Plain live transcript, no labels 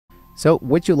So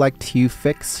would you like to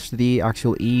fix the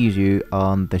actual issue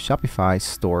on the Shopify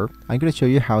store? I'm going to show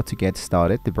you how to get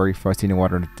started. The very first thing you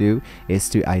want to do is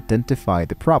to identify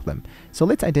the problem. So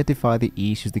let's identify the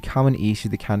issues, the common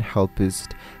issues that can help us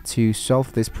to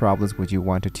solve these problems which you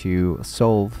wanted to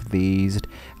solve these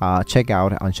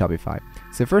checkout on Shopify.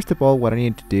 So first of all, what I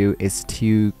need to do is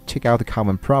to check out the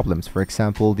common problems. For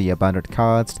example, the abandoned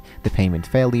carts, the payment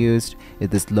failures,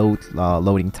 this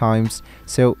loading times.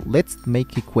 So let's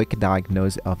make a quick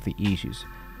diagnosis of the issues.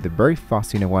 The very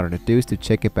first thing I wanted to do is to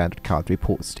check abandoned cart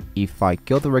reports. If I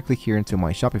go directly here into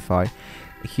my Shopify,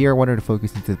 here I wanted to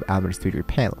focus into the administrator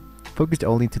panel, focused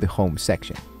only into the home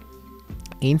section.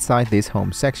 Inside this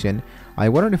home section, I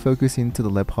wanted to focus into the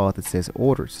left part that says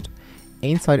orders.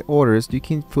 Inside orders, you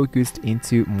can focus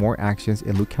into more actions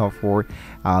and look out for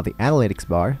the analytics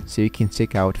bar, so you can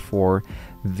check out for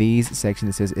these section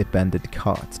that says abandoned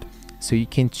carts. So you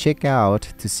can check out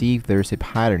to see if there's a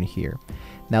pattern here.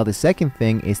 Now the second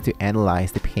thing is to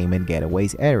analyze the payment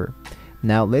getaways error.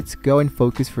 Now let's go and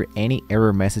focus for any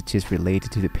error messages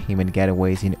related to the payment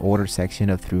getaways in order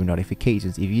section of through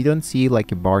notifications. If you don't see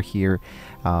like a bar here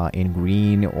in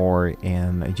green or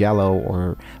in yellow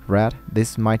or red,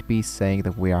 this might be saying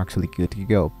that we're actually good to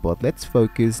go. But let's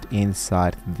focus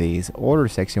inside this order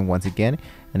section once again,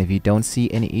 and if you don't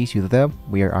see any issue there,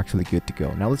 we are actually good to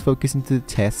go. Now let's focus into the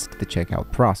test the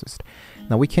checkout process.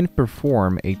 Now we can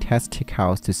perform a test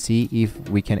checkout to see if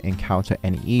we can encounter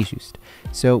any issues.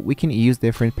 So we can use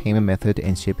different payment method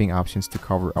and shipping options to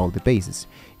cover all the bases.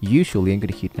 Usually I'm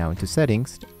going to hit now into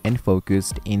settings and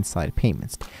focus inside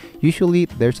payments. Usually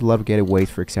there's a lot of getaways,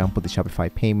 for example the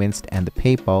Shopify payments and the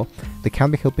PayPal, that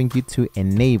can be helping you to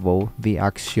enable the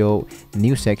actual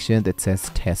new section that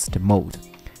says test mode.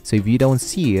 So if you don't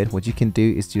see it, what you can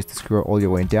do is just scroll all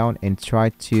your way down and try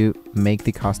to make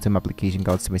the custom application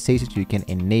customization so you can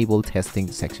enable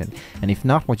testing section. And if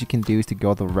not, what you can do is to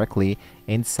go directly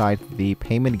inside the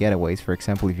payment getaways. For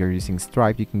example, if you're using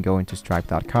Stripe, you can go into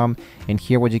stripe.com, and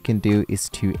here what you can do is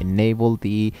to enable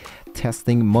the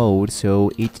testing mode. So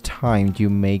each time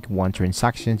you make one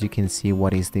transaction, you can see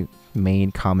what is the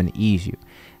main common issue.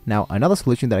 Now another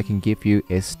solution that I can give you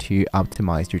is to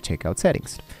optimize your checkout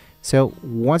settings. So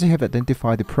once you have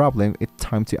identified the problem, it's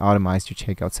time to optimize your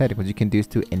checkout setting. What you can do is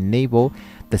to enable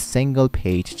the single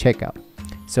page checkout.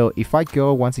 So if I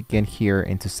go once again here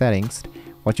into settings,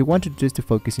 what you want to do is to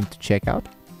focus into checkout.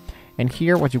 And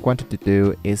here what you wanted to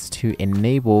do is to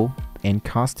enable and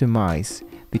customize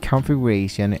the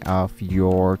configuration of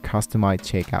your customized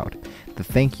checkout, the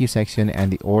thank you section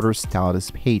and the order status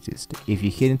pages. If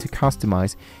you hit into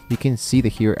customize, you can see that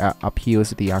here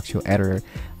appears the actual editor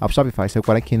of Shopify. So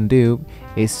what I can do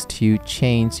is to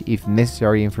change if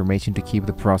necessary information to keep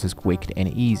the process quick and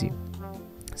easy.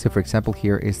 So for example,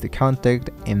 here is the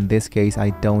contact. In this case, I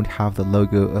don't have the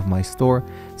logo of my store,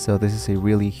 so this is a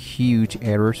really huge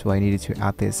error, so I needed to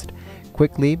add this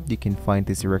quickly. You can find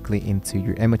this directly into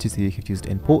your images that you have just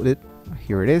imported.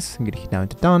 Here it is. I'm going to hit now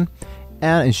into done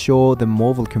and ensure the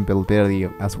mobile compatibility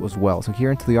as well. So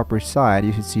here into the upper side,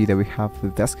 you should see that we have the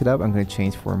desktop. I'm going to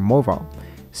change for mobile.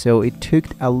 So it took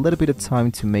a little bit of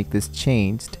time to make this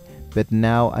changed, but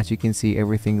now as you can see,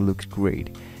 everything looks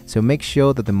great. So make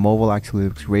sure that the mobile actually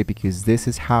looks great, because this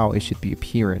is how it should be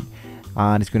appearing.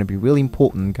 And it's going to be really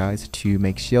important, guys, to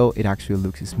make sure it actually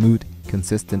looks smooth,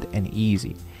 consistent and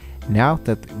easy. Now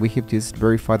that we have just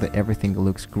verified that everything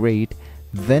looks great,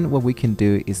 then what we can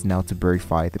do is now to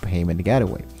verify the payment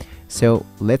getaway. So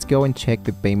let's go and check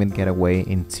the payment getaway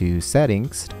into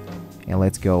settings, and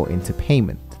let's go into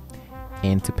payment.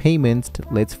 Into payment,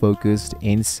 let's focus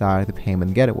inside the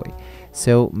payment getaway.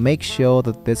 So make sure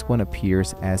that this one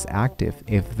appears as active.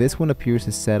 If this one appears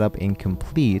as set up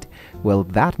incomplete, well,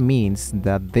 that means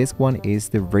that this one is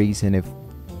the reason if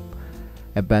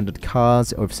abandoned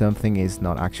carts or if something is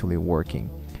not actually working.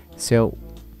 So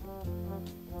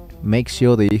make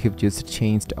sure that you have just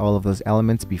changed all of those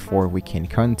elements before we can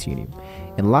continue.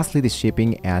 And lastly, the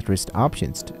shipping address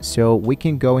options. So we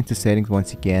can go into settings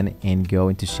once again and go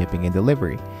into shipping and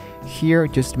delivery. Here,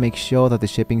 just make sure that the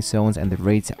shipping zones and the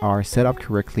rates are set up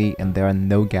correctly and there are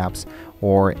no gaps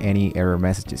or any error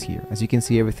messages here. As you can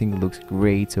see, everything looks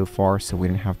great so far, so we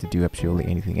don't have to do absolutely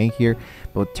anything in here,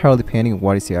 but totally depending on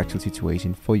what is the actual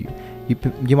situation for you.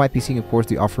 You might be seeing, of course,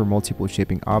 they offer multiple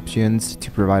shipping options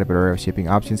to provide a better shipping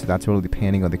options, so that's totally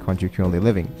depending on the country you're currently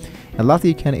living. And lastly,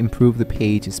 you can improve the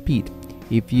page speed.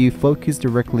 If you focus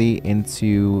directly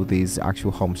into this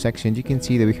actual home section, you can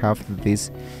see that we have these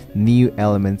new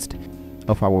elements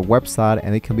of our website,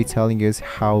 and it can be telling us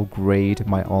how great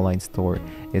my online store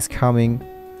is coming.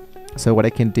 So what I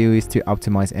can do is to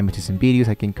optimize images and videos.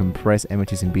 I can compress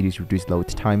images and videos, reduce load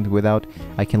time without.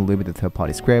 I can limit the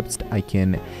third-party scripts. I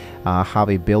can have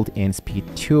a built-in speed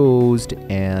tools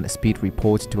and speed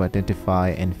reports to identify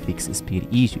and fix speed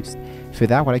issues. For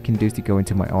that, what I can do is to go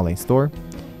into my online store.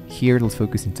 Here, let's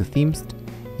focus into themes.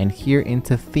 And here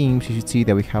into themes, you should see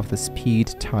that we have the speed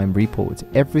time report.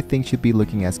 Everything should be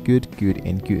looking as good, good,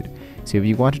 and good. So if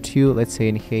you wanted to, let's say,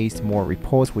 enhance more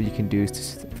reports, what you can do is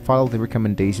to follow the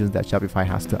recommendations that Shopify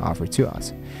has to offer to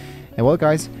us. And well,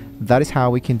 guys, that is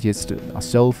how we can just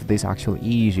solve this actual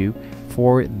issue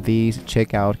for these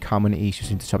checkout common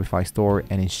issues in the Shopify store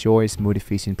and ensure a smooth,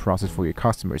 efficient process for your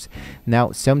customers.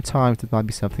 Now, sometimes it might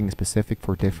be something specific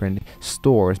for different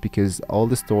stores because all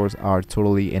the stores are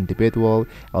totally individual,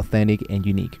 authentic, and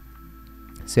unique.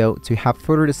 So to have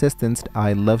further assistance,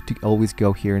 I love to always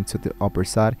go here into the upper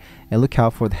side and look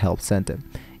out for the help center.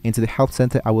 Into the help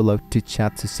center, I would love to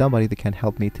chat to somebody that can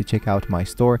help me to check out my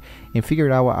store and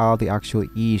figure out the actual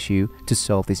issue to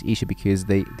solve this issue, because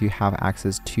they do have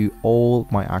access to all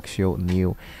my actual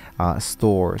new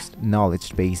stores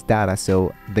knowledge based data,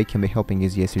 so they can be helping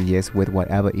us yes with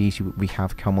whatever issue we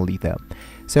have commonly there.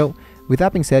 So with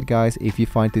that being said, guys, if you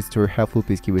find this tutorial helpful,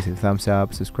 please give us a thumbs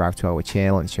up, subscribe to our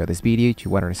channel, and share this video if you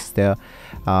want to stay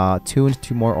tuned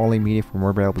to more online media for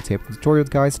more valuable tips and tutorials,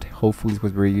 guys. Hopefully this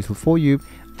was very useful for you.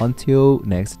 Until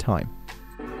next time.